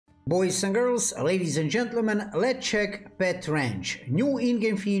Boys and girls, ladies and gentlemen, let's check Pet Ranch, new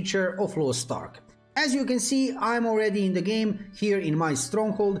in-game feature of Lost Ark. As you can see, I'm already in the game here in my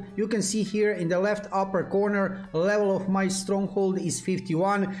stronghold. You can see here in the left upper corner, level of my stronghold is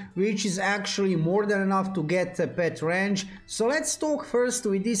 51, which is actually more than enough to get Pet Ranch. So let's talk first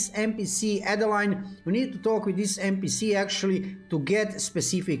with this NPC Adeline. We need to talk with this NPC actually to get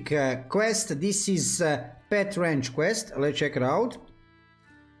specific quest. This is Pet Ranch quest. Let's check it out.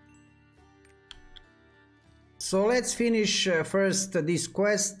 So let's finish first this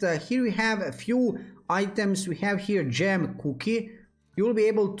quest. Here we have a few items. We have here jam cookie. You will be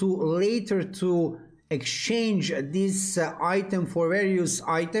able to later to exchange this item for various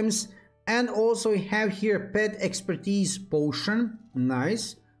items. And also we have here pet expertise potion.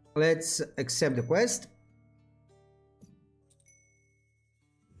 Nice. Let's accept the quest.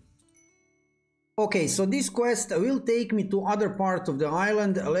 Okay, so this quest will take me to other part of the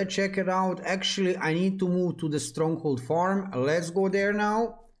island. Let's check it out. Actually, I need to move to the stronghold farm. Let's go there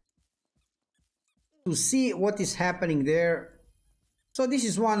now to see what is happening there. So this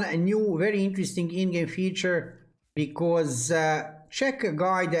is one new, very interesting in-game feature because check a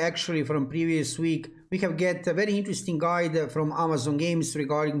guide actually from previous week. We have get a very interesting guide from Amazon Games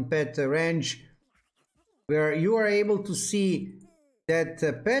regarding Pet Ranch, where you are able to see that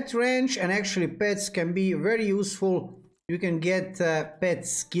Pet Ranch and actually pets can be very useful. You can get pet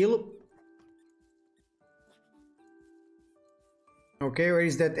skill. Okay, where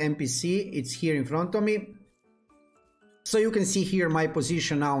is that NPC? It's here in front of me. So you can see here my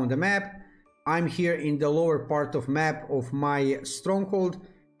position now on the map. I'm here in the lower part of map of my stronghold.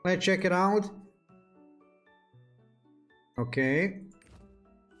 Let's check it out. Okay.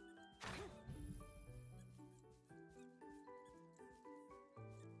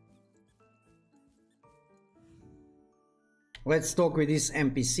 Let's talk with this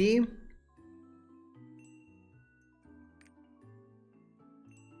NPC.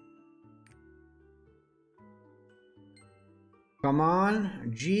 Come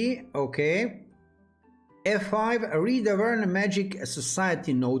on, G, okay. F5, read the Vern Magic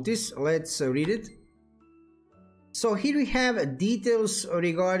Society notice. Let's read it. So here we have details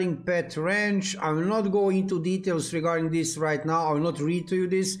regarding Pet Ranch. I will not go into details regarding this right now. I will not read to you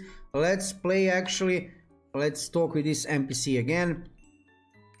this. Let's play actually. Let's talk with this NPC again.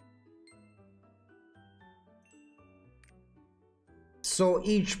 So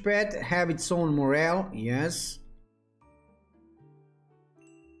each pet have its own morale, yes.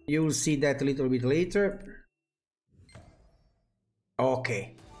 You will see that a little bit later.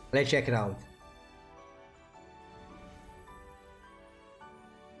 Okay, let's check it out.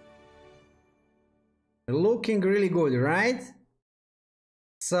 Looking really good, right?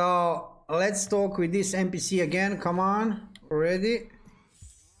 So let's talk with this NPC again. Come on, already.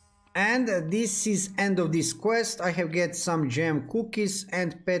 And this is end of this quest. I have get some jam cookies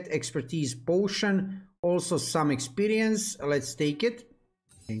and pet expertise potion. Also some experience. Let's take it.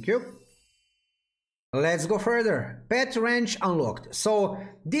 Thank you. Let's go further. Pet Ranch unlocked. So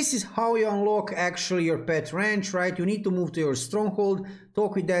this is how you unlock actually your Pet Ranch, right? You need to move to your stronghold,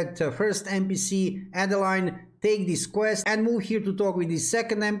 talk with that first NPC, Adeline, take this quest and move here to talk with the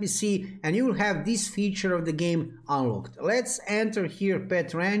second NPC, and you will have this feature of the game unlocked. Let's enter here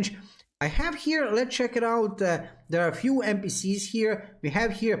Pet Ranch. I have here, let's check it out. There are a few NPCs here. We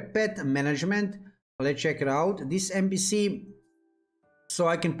have here pet management. Let's check it out. This NPC. So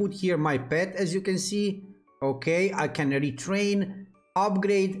I can put here my pet, as you can see. Okay, I can retrain,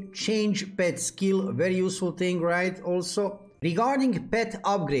 upgrade, change pet skill. Very useful thing, right? Also, regarding pet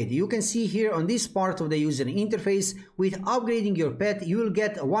upgrade, you can see here on this part of the user interface, with upgrading your pet, you will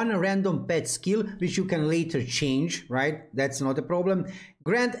get one random pet skill, which you can later change, right? That's not a problem.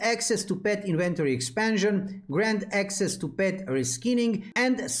 Grant access to pet inventory expansion, grant access to pet reskinning,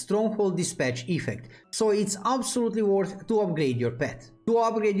 and stronghold dispatch effect. So it's absolutely worth to upgrade your pet. To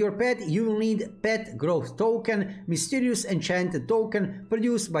upgrade your pet, you will need Pet Growth Token, mysterious enchanted token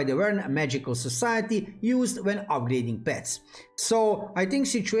produced by the Vern Magical Society, used when upgrading pets. So I think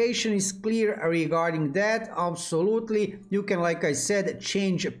situation is clear regarding that. Absolutely, you can, like I said,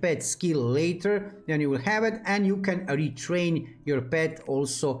 change pet skill later, then you will have it, and you can retrain your pet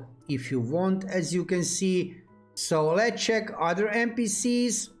also if you want, as you can see. So let's check other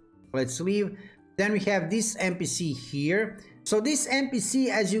NPCs. Let's leave. Then we have this NPC here. So this NPC,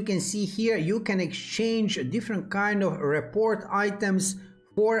 as you can see here, you can exchange different kind of report items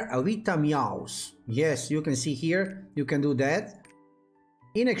for Vita Meows. Yes, you can see here, you can do that.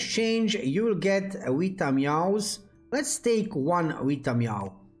 In exchange, you will get Vita Meows. Let's take one Vita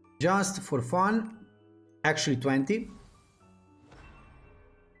Meow, just for fun. Actually 20.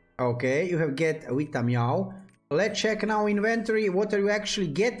 Okay, you have get Vita Meow. Let's check now inventory. What are you actually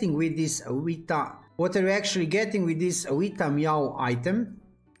getting with this Vita? What are you actually getting with this Vita Meow item?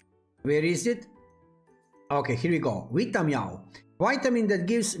 Where is it? Okay, here we go. Vita Meow. Vitamin that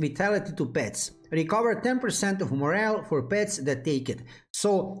gives vitality to pets. Recover 10% of morale for pets that take it.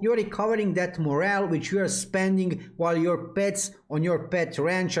 So you're recovering that morale which you are spending while your pets on your pet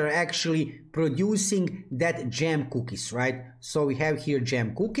ranch are actually producing that jam cookies, right? So we have here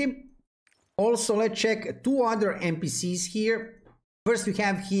jam cookie. Also, let's check two other NPCs here. First, we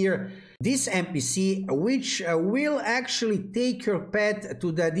have here this NPC, which will actually take your pet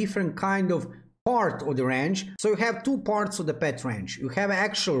to the different kind of part of the ranch. So you have two parts of the pet ranch. You have an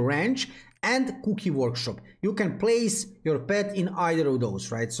actual ranch and cookie workshop. You can place your pet in either of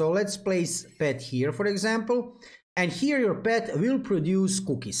those, right? So let's place pet here, for example, and here your pet will produce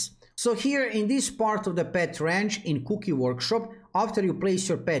cookies. So here in this part of the pet ranch in cookie workshop, after you place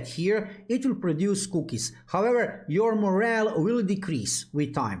your pet here, it will produce cookies. However, your morale will decrease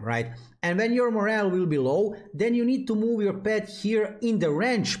with time, right? And when your morale will be low, then you need to move your pet here in the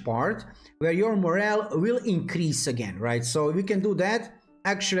ranch part where your morale will increase again, right? So we can do that.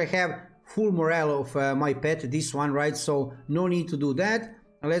 Actually, I have full morale of my pet, this one, right? So no need to do that.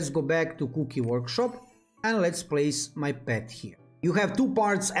 Let's go back to cookie workshop and let's place my pet here. You have two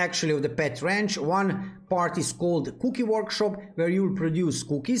parts actually of the pet ranch. One part is called cookie workshop, where you will produce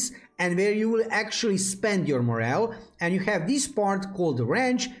cookies and where you will actually spend your morale. And you have this part called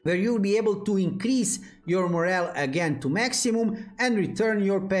ranch, where you will be able to increase your morale again to maximum and return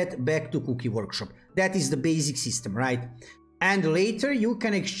your pet back to cookie workshop. That is the basic system, right? And later you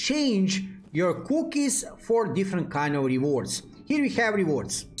can exchange your cookies for different kind of rewards. Here we have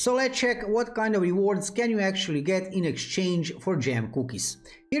rewards. So let's check what kind of rewards can you actually get in exchange for jam cookies.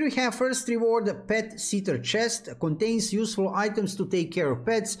 Here we have first reward, pet sitter chest, contains useful items to take care of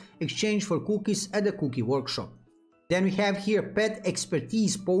pets, exchange for cookies at the cookie workshop. Then we have here pet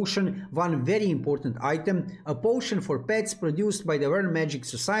expertise potion, one very important item, a potion for pets produced by the World Magic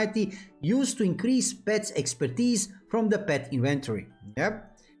Society, used to increase pets expertise from the pet inventory. Yep.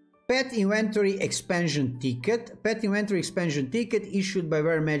 Pet Inventory Expansion Ticket. Pet Inventory Expansion Ticket issued by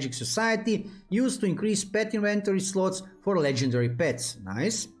World Magic Society, used to increase pet inventory slots for legendary pets.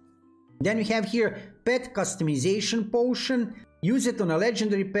 Nice. Then we have here Pet Customization Potion. Use it on a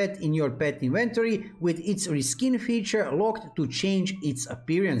legendary pet in your pet inventory with its reskin feature locked to change its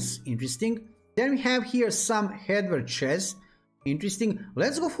appearance. Interesting. Then we have here some hardware chests. Interesting.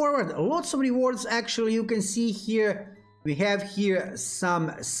 Let's go forward. Lots of rewards actually. You can see here. We have here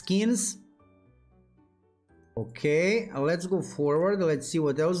some skins. Okay, let's go forward. Let's see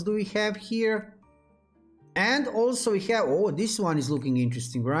what else do we have here. And also we have, oh, this one is looking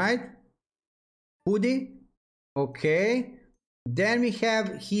interesting, right? Hoodie. Okay. Then we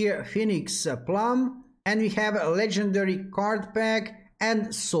have here Phoenix Plum. And we have a legendary card pack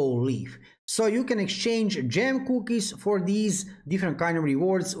and soul leaf. So you can exchange gem cookies for these different kind of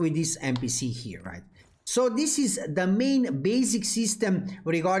rewards with this NPC here, right? So this is the main basic system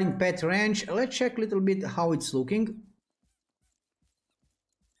regarding Pet Ranch. Let's check a little bit how it's looking.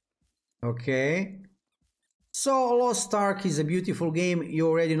 Okay. So Lost Ark is a beautiful game. You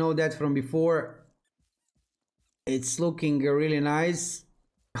already know that from before. It's looking really nice.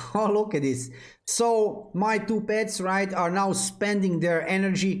 Oh, look at this. So my two pets, right, are now spending their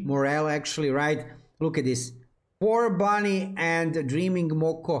energy, morale actually, right? Look at this. Poor Bunny and Dreaming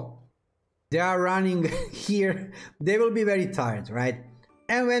Moko. They are running here. They will be very tired, right?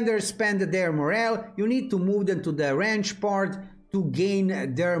 And when they spend their morale, you need to move them to the ranch part to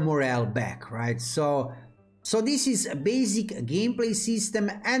gain their morale back, right? So this is a basic gameplay system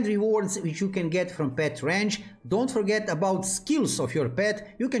and rewards which you can get from Pet Ranch. Don't forget about skills of your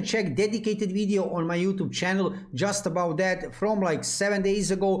pet. You can check dedicated video on my YouTube channel just about that from like 7 days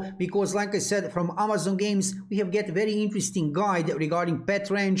ago, because like I said, from Amazon Games we have get very interesting guide regarding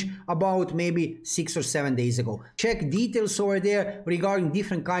Pet Ranch about maybe 6 or 7 days ago. Check details over there regarding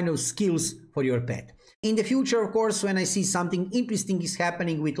different kind of skills for your pet. In the future, of course, when I see something interesting is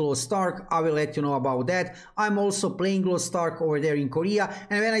happening with Lost Ark, I will let you know about that. I'm also playing Lost Ark over there in Korea,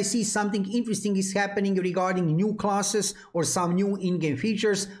 and when I see something interesting is happening regarding new classes or some new in-game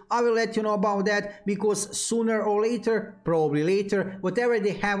features, I will let you know about that, because sooner or later, probably later, whatever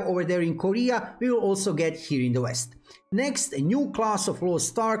they have over there in Korea, we will also get here in the West. Next, a new class of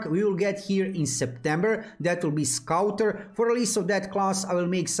Lost Ark we will get here in September. That will be Scouter. For release of that class, I will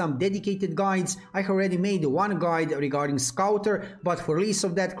make some dedicated guides. I already made one guide regarding Scouter, but for release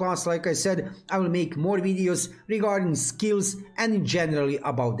of that class, like I said, I will make more videos regarding skills and generally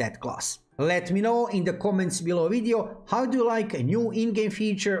about that class. Let me know in the comments below video how do you like a new in-game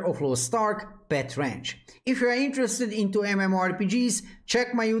feature of Lost Ark Pet Ranch. If you are interested into MMORPGs,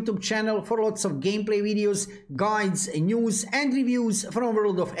 check my YouTube channel for lots of gameplay videos, guides, news and reviews from the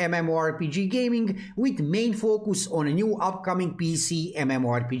world of MMORPG gaming with main focus on new upcoming PC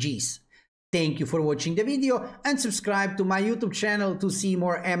MMORPGs. Thank you for watching the video and subscribe to my YouTube channel to see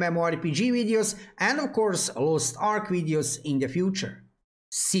more MMORPG videos and of course Lost Ark videos in the future.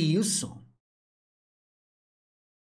 See you soon.